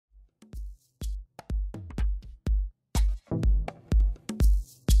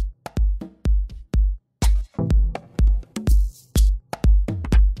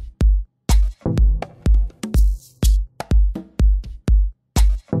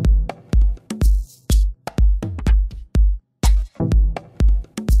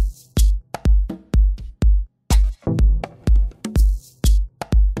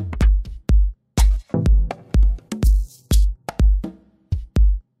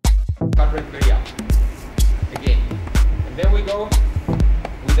heart rate very up. Again. And then we go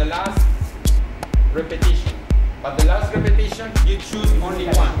with the last repetition. But the last repetition, you choose only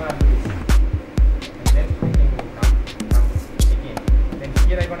one. And then again will come again. Then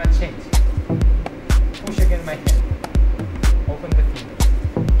here I'm gonna change. Push again my hand. Open the fingers.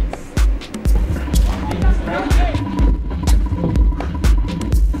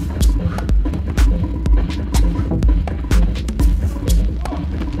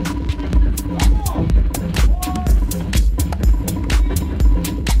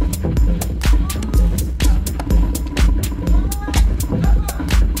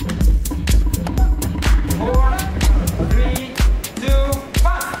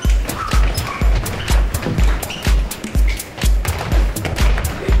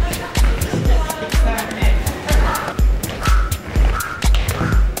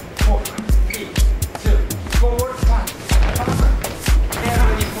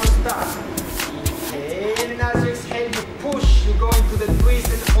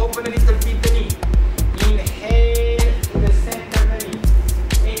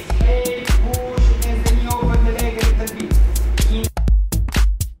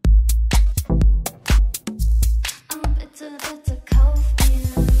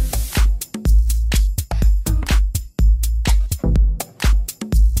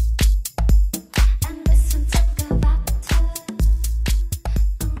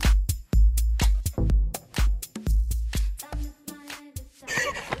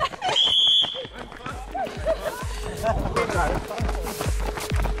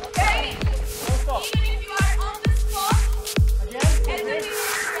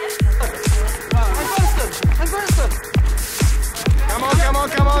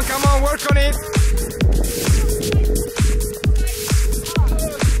 Come on, work on it.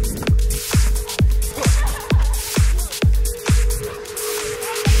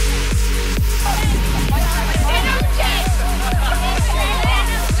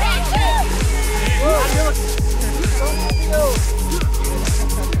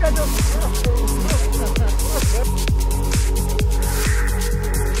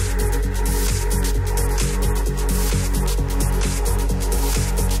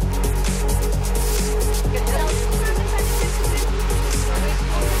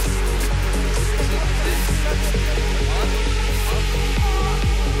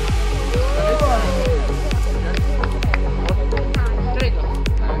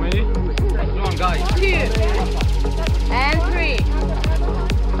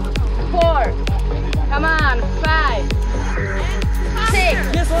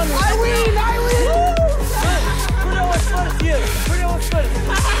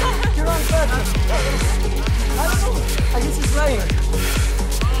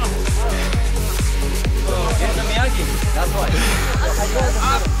 That's why.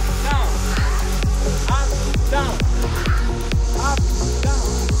 Up, down. Up, down. Up, down.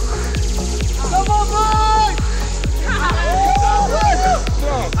 Come on, boys!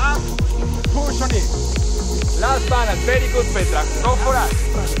 Strong. Up, push on it. Last balance. Very good, Petra. Go for us.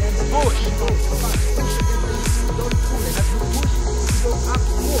 Push. Don't pull it. As you push, go up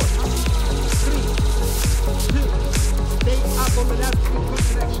 4, 3, 2. Stay up on the left foot, good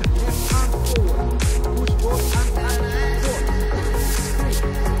direction. Left arm forward. Push forward and 4,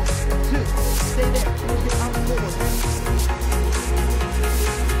 3, 2. Stay there. Push your arm forward.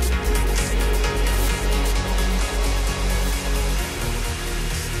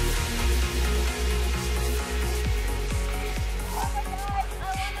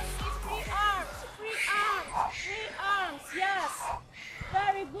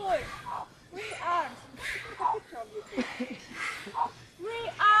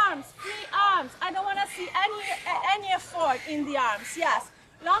 In the arms, yes.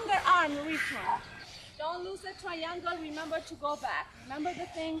 Longer arm, Richmond. Don't lose the triangle. Remember to go back. Remember the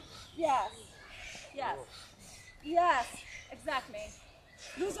thing? Yes. Yes. Yes. Exactly.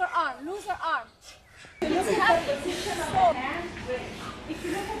 Lose your arm. Lose your arm. If you look at the position of the hand, if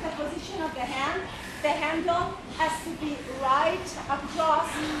you look at the position of the handle has to be right across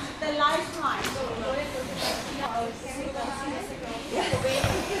the lifeline.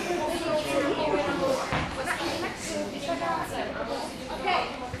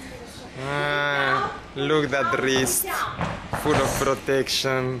 Look at that wrist, full of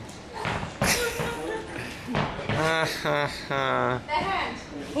protection. The hand.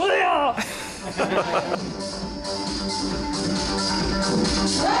 Julio!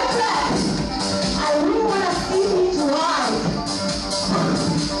 I really want to see you to ride.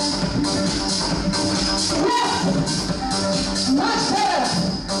 Yes! Much better!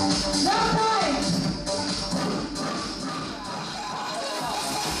 Now time!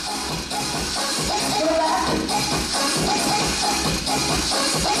 Go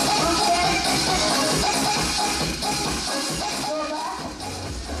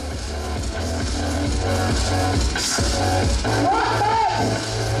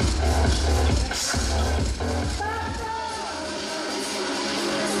back.